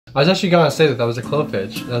I was actually gonna say that that was a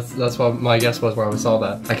clove-hitch. That's what my guess was when I saw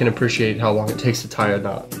that. I can appreciate how long it takes to tie a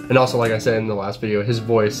knot. And also, like I said in the last video, his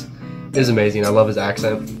voice is amazing. I love his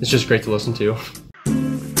accent. It's just great to listen to.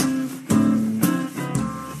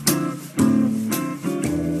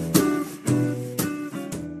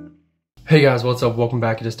 Hey guys, what's up? Welcome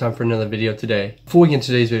back. It is time for another video today. Before we get into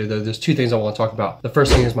today's video though, there's two things I want to talk about. The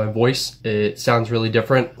first thing is my voice. It sounds really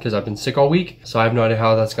different because I've been sick all week, so I have no idea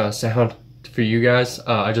how that's gonna sound for you guys.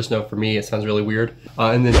 I just know for me it sounds really weird.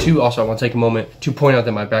 And then two, also I want to take a moment to point out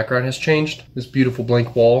that my background has changed. This beautiful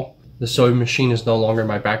blank wall, the sewing machine is no longer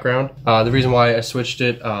my background. The reason why I switched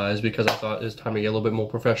it is because I thought it was time to get a little bit more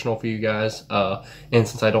professional for you guys. And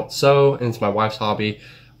since I don't sew and it's my wife's hobby,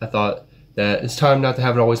 I thought that it's time not to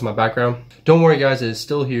have it always in my background. Don't worry guys, it is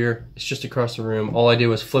still here. It's just across the room. All I did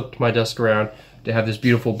was flip my desk around to have this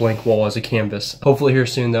beautiful blank wall as a canvas. Hopefully here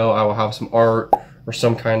soon though, I will have some art or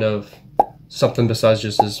some kind of something besides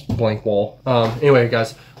just this blank wall. Anyway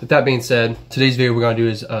guys, with that being said, today's video we're gonna do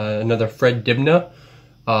is another Fred Dibnah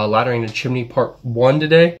laddering the chimney part 1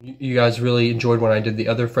 today. You guys really enjoyed when I did the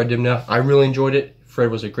other Fred Dibnah. I really enjoyed it.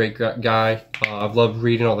 Fred was a great guy. I've loved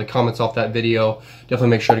reading all the comments off that video. Definitely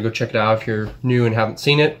make sure to go check it out if you're new and haven't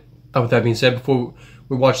seen it. With that being said, before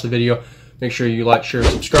we watch the video, make sure you like, share,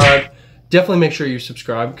 subscribe. Definitely make sure you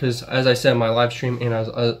subscribe because as I said in my live stream and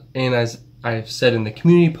as I've said in the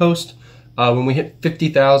community post, when we hit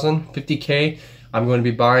 50K, I'm going to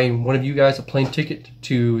be buying one of you guys a plane ticket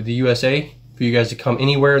to the USA. For you guys to come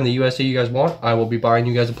anywhere in the USA you guys want, I will be buying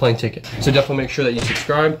you guys a plane ticket. So definitely make sure that you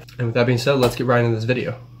subscribe. And with that being said, let's get right into this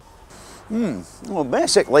video. Well,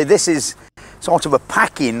 basically this is sort of a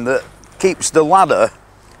packing that keeps the ladder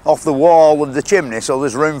off the wall of the chimney, so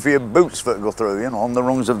there's room for your boots to go through, you know, on the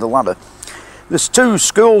rungs of the ladder. There's two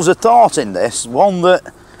schools of thought in this. One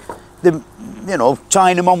that, you know,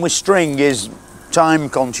 tying them on with string is time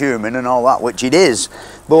consuming and all that, which it is,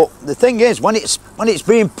 but the thing is when it's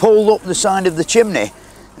being pulled up the side of the chimney,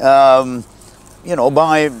 you know,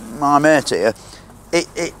 by my mate here,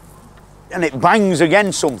 and it bangs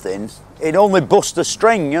against something, it only busts the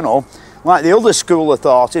string, you know. Like the other school of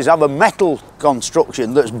thought is have a metal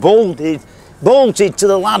construction that's bolted to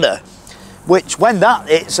the ladder, which when that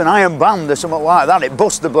hits an iron band or something like that, it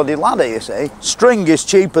busts the bloody ladder, you see. String is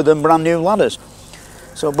cheaper than brand new ladders.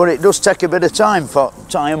 So, but it does take a bit of time for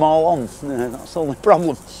tie them all on. That's the only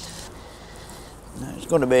problem. It's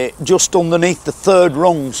going to be just underneath the third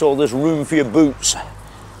rung, so there's room for your boots.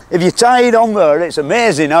 If you tie it on there, it's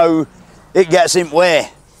amazing how it gets in the way.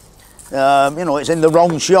 You know, it's in the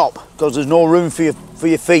wrong shop because there's no room for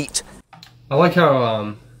your feet. I like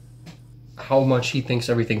how much he thinks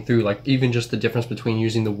everything through, like even just the difference between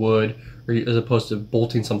using the wood or as opposed to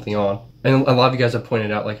bolting something on. And a lot of you guys have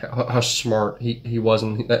pointed out like how smart he was,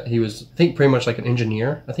 and that he was, I think, pretty much like an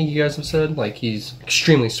engineer. I think you guys have said like he's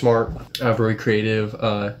extremely smart, very creative,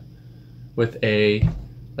 with a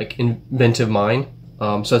like inventive mind.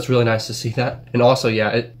 So it's really nice to see that. And also,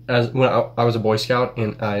 yeah, when I was a Boy Scout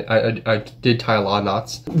and I did tie a lot of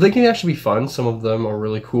knots. They can actually be fun. Some of them are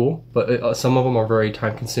really cool, but some of them are very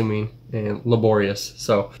time consuming and laborious.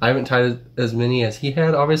 So I haven't tied as many as he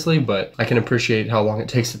had, obviously, but I can appreciate how long it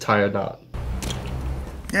takes to tie a knot.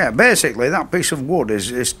 Yeah, basically that piece of wood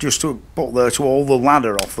is just to put there to hold the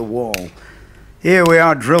ladder off the wall. Here we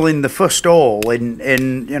are drilling the first hole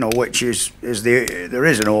in you know, which there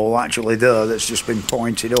is an hole actually there that's just been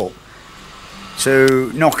pointed up.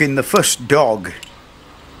 So knocking the first dog,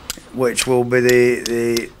 which will be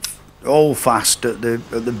the hole fast at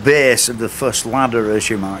the base of the first ladder, as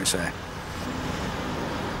you might say.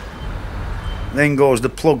 Then goes the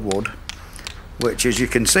plugwood, which as you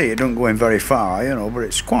can see it don't go in very far, you know, but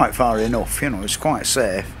it's quite far enough, you know, it's quite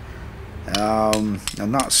safe. And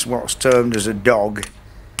that's what's termed as a dog.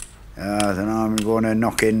 Then I'm going to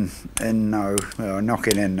knock in now,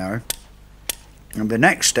 knocking in now. And the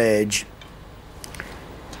next stage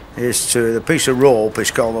is to the piece of rope. It's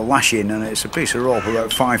called a lashing, and it's a piece of rope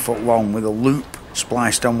about 5 foot long with a loop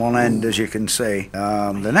spliced on one end, as you can see.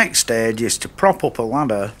 The next stage is to prop up a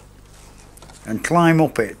ladder and climb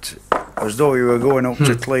up it as though you were going up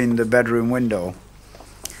to clean the bedroom window.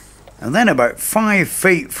 And then about 5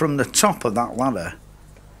 feet from the top of that ladder,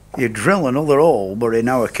 you drill another hole, but in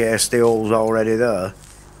our case the hole's already there.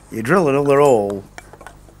 You drill another hole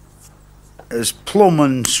as plumb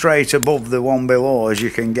and straight above the one below as you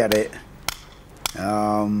can get it,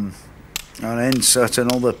 and insert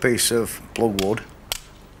another piece of plugwood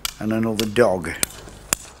and another dog.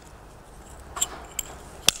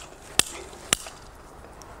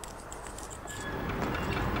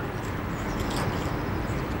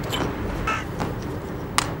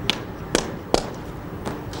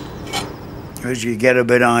 As you get a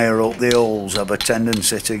bit higher up, the holes have a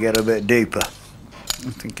tendency to get a bit deeper.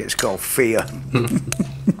 I think it's called fear.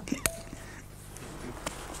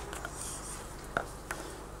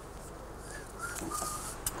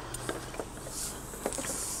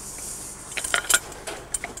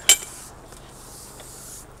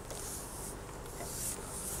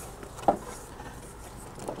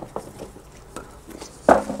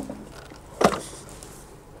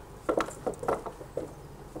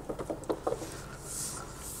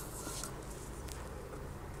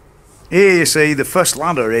 Here you see the first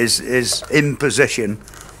ladder is in position,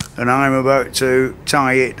 and I'm about to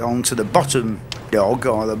tie it onto the bottom dog,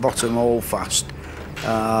 or the bottom holdfast,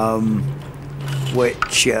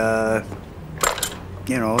 which you know,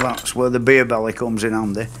 that's where the beer belly comes in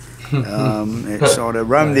handy. It's sort of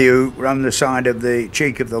round the hook, round the side of the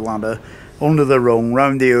cheek of the ladder, under the rung,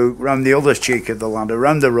 round the hook, round the other cheek of the ladder,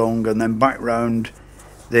 round the rung, and then back round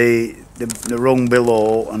the rung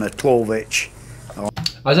below, and a 12-inch.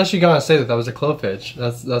 I was actually gonna say that was a clove hitch.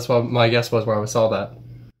 That's what my guess was where I saw that.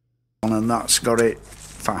 And that's got it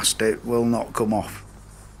fast. It will not come off.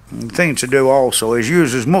 And the thing to do also is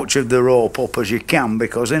use as much of the rope up as you can,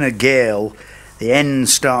 because in a gale the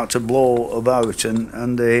ends start to blow about,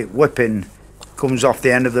 and the whipping comes off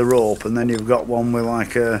the end of the rope, and then you've got one with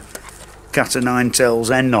like a cat o' nine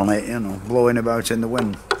tails end on it, you know, blowing about in the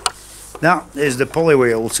wind. That is the pulley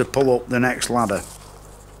wheel to pull up the next ladder.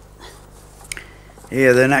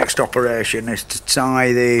 Here, the next operation is to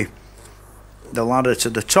tie the ladder to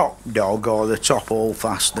the top dog, or the top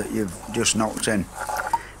holdfast that you've just knocked in,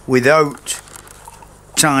 without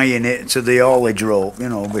tying it to the haulage rope, you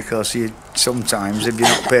know, because you sometimes, if you're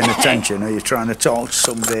not paying attention or you're trying to talk to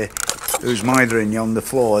somebody who's mithering you on the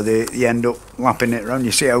floor, you end up lapping it round.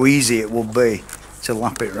 You see how easy it would be to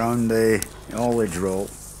lap it round the haulage rope.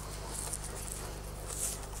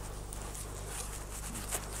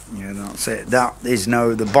 Yeah, that's it. That is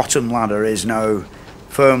now, the bottom ladder is now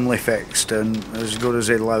firmly fixed and as good as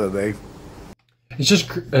it'll ever be.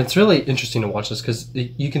 It's really interesting to watch this, because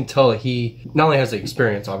you can tell that he not only has the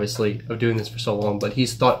experience, obviously, of doing this for so long, but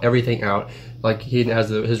he's thought everything out. Like, he has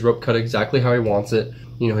his rope cut exactly how he wants it.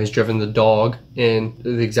 You know, he's driven the dog in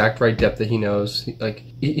the exact right depth that he knows.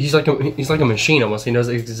 He's like a machine almost. He knows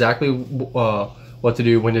exactly what to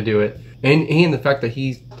do, when to do it, and the fact that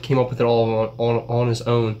he came up with it all on his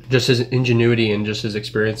own. Just his ingenuity and just his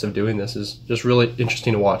experience of doing this is just really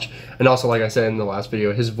interesting to watch. And also, like I said in the last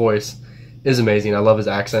video, his voice is amazing. I love his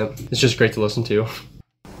accent. It's just great to listen to.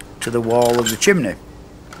 To the wall of the chimney.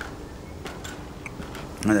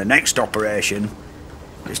 And the next operation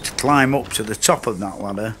is to climb up to the top of that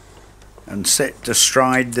ladder and sit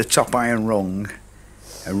astride the top iron rung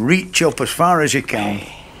and reach up as far as you can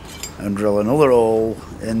and drill another hole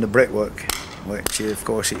in the brickwork, which of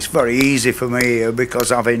course it's very easy for me here, because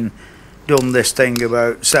having done this thing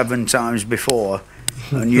about 7 times before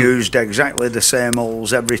and used exactly the same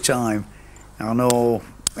holes every time, I know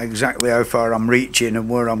exactly how far I'm reaching and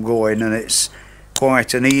where I'm going, and it's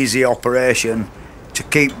quite an easy operation to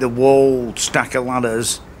keep the whole stack of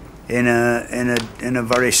ladders in a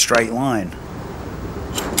very straight line.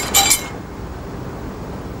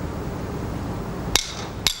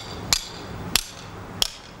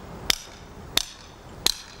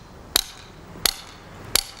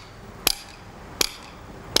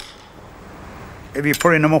 If you're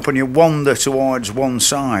putting them up and you wander towards one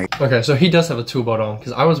side. Okay, so he does have a tool belt on,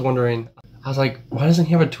 because I was wondering, I was like, why doesn't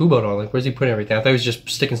he have a tool belt on? Like, where's he putting everything? I thought he was just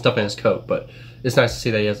sticking stuff in his coat, but it's nice to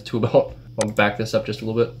see that he has a tool belt. I'll back this up just a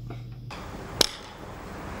little bit.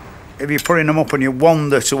 If you're putting them up and you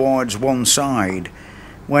wander towards one side,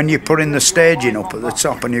 when you're putting the staging up at the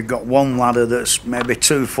top and you've got one ladder that's maybe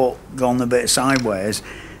 2 foot gone a bit sideways,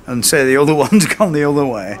 and say the other one's gone the other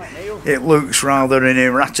way, it looks rather an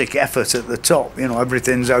erratic effort at the top. You know,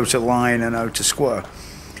 everything's out of line and out of square.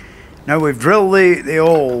 Now we've drilled the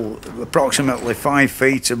hole approximately 5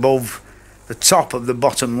 feet above the top of the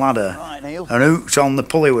bottom ladder and hooked on the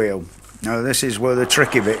pulley wheel. Now this is where the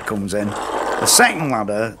tricky bit comes in. The second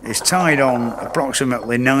ladder is tied on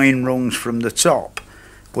approximately 9 rungs from the top,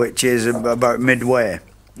 which is about midway.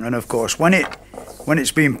 And of course, when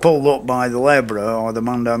it's being pulled up by the labourer or the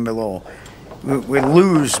man down below, we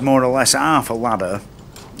lose more or less half a ladder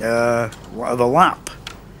of a lap,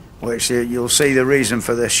 which you'll see the reason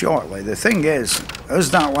for this shortly. The thing is,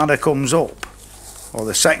 as that ladder comes up, or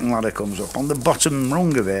the second ladder comes up, on the bottom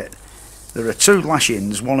rung of it, there are 2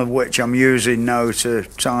 lashings, one of which I'm using now to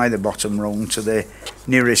tie the bottom rung to the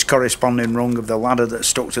nearest corresponding rung of the ladder that's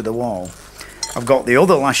stuck to the wall. I've got the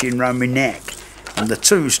other lashing round my neck, and the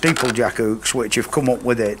 2 steeplejack hooks which have come up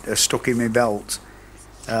with it are stuck in my belt.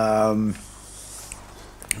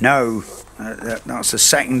 Now, that's a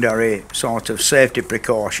secondary sort of safety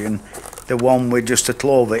precaution, the one with just a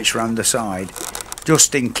clovis round the side,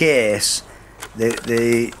 just in case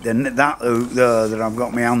that hook there that I've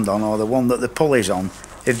got my hand on, or the one that the pulley's on,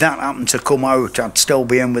 if that happened to come out, I'd still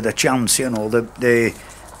be in with a chance, you know. The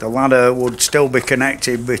ladder would still be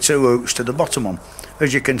connected with two hooks to the bottom one.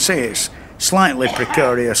 As you can see, it's slightly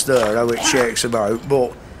precarious there how it shakes about,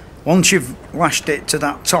 but once you've lashed it to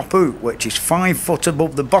that top hook, which is 5 foot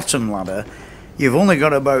above the bottom ladder, you've only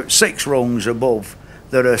got about 6 rungs above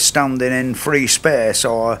that are standing in free space,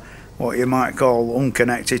 or what you might call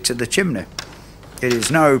unconnected to the chimney. It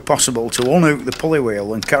is now possible to unhook the pulley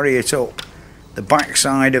wheel and carry it up the back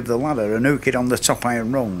side of the ladder and hook it on the top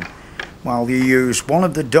iron rung, while you use one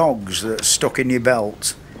of the dogs that's stuck in your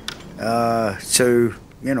belt to,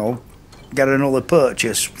 you know, get another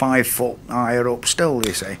purchase 5 foot higher up still,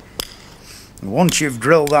 you see. Once you've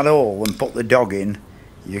drilled that hole and put the dog in,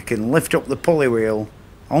 you can lift up the pulley wheel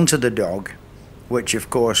onto the dog, which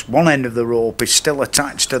of course one end of the rope is still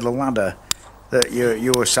attached to the ladder that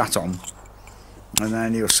you were sat on. And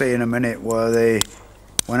then you'll see in a minute where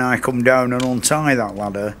when I come down and untie that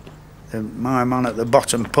ladder, my man at the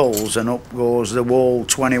bottom pulls and up goes the whole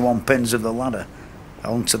 21 pins of the ladder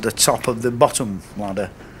onto the top of the bottom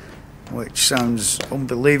ladder, which sounds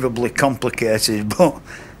unbelievably complicated, but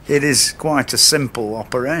it is quite a simple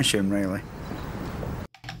operation, really.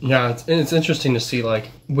 Yeah, it's interesting to see, like,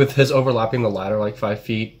 with his overlapping the ladder like 5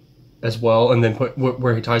 feet as well, and then put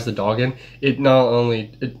where he ties the dog in, it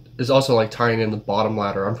is also like tying in the bottom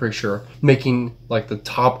ladder, I'm pretty sure, making like the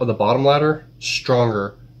top of the bottom ladder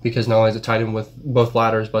stronger, because not only is it tied in with both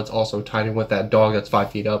ladders, but it's also tied in with that dog that's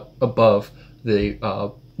 5 feet up above the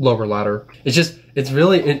lower ladder. It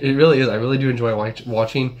really is. I really do enjoy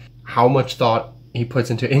watching how much thought he puts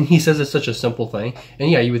into it. And he says it's such a simple thing.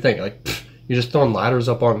 And yeah, you would think, like, pfft, you're just throwing ladders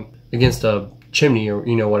up against a chimney, or,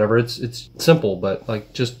 you know, whatever. It's simple, but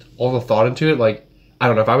like, just all the thought into it. Like, I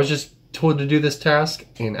don't know, if I was just told to do this task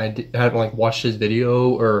and I hadn't like watched his video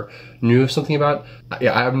or knew something about it,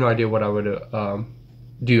 yeah, I have no idea what I would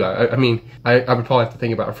do. I mean, I would probably have to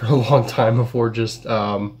think about it for a long time before just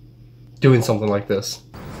doing something like this.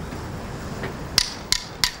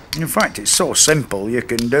 In fact, it's so simple. You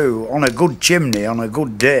can do on a good chimney on a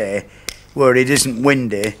good day where it isn't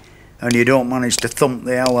windy and you don't manage to thump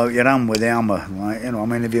the hell out your hand with the hammer. Like, you know, I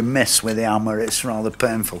mean, if you miss with the hammer, it's rather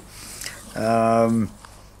painful.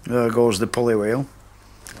 There goes the pulley wheel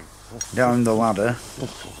down the ladder.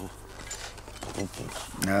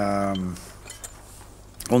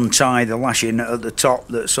 Untie the lashing at the top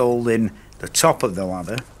that's holding the top of the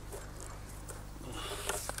ladder.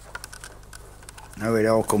 Now it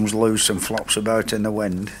all comes loose and flops about in the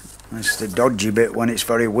wind. That's the dodgy bit when it's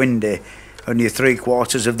very windy and you're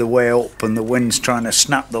 3/4 of the way up and the wind's trying to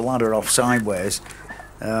snap the ladder off sideways.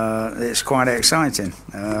 It's quite exciting.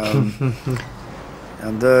 And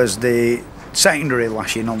there's the secondary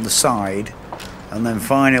lashing on the side, and then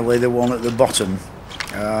finally the one at the bottom.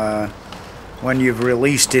 When you've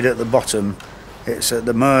released it at the bottom, it's at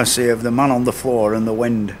the mercy of the man on the floor and the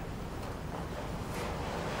wind.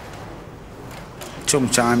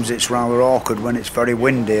 Sometimes it's rather awkward when it's very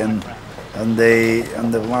windy and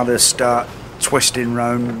the ladders start twisting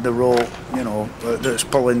round the rope, you know, that's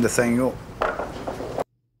pulling the thing up.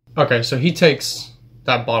 Okay, so he takes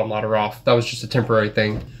that bottom ladder off. That was just a temporary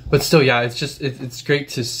thing, but still, yeah, it's great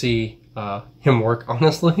to see him work,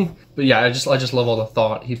 honestly. But yeah, I just love all the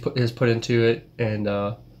thought he has put into it, and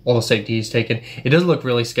all the safety he's taken. It does look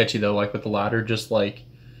really sketchy though, like with the ladder, just like,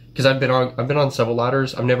 because I've been on several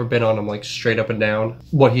ladders. I've never been on them like straight up and down.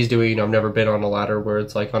 What he's doing, you know, I've never been on a ladder where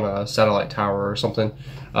it's like on a satellite tower or something.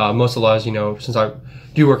 Most of the ladders, you know, since I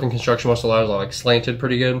do work in construction, most of the ladders are like slanted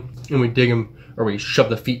pretty good, and we dig them, or we shove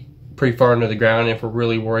the feet pretty far into the ground. And if we're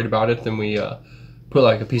really worried about it, then we put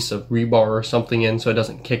like a piece of rebar or something in so it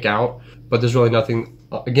doesn't kick out. But there's really nothing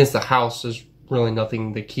against the house. There's really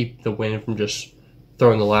nothing to keep the wind from just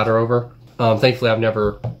throwing the ladder over. Thankfully, I've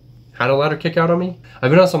never had a ladder kick out on me. I've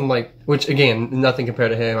been on some, like, which again, nothing compared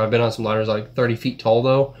to him. I've been on some ladders like 30 feet tall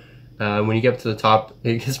though. When you get up to the top,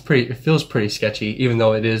 it feels pretty sketchy, even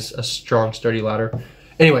though it is a strong, sturdy ladder.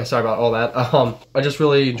 Anyway, sorry about all that. I just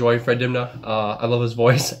really enjoy Fred Dibnah. I love his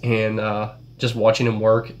voice, and just watching him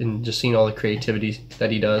work and just seeing all the creativity that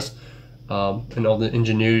he does, and all the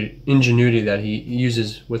ingenuity that he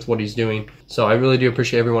uses with what he's doing. So I really do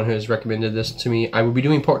appreciate everyone who has recommended this to me. I will be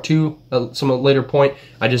doing part 2 at some later point.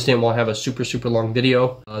 I just didn't want to have a super long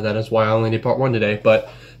video. That is why I only did part 1 today. But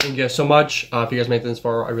Thank you guys so much. If you guys made it this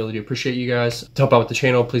far, I really do appreciate you guys. To help out with the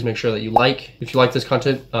channel, please make sure that you like. If you like this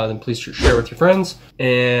content, then please share it with your friends.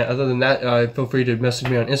 And other than that, feel free to message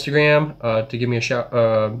me on Instagram to give me a shout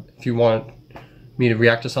if you want me to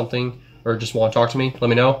react to something or just want to talk to me. Let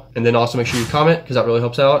me know. And then also make sure you comment, because that really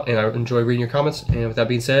helps out, and I enjoy reading your comments. And with that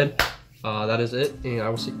being said, that is it, and I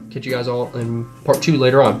will catch you guys all in part 2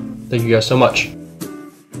 later on. Thank you guys so much.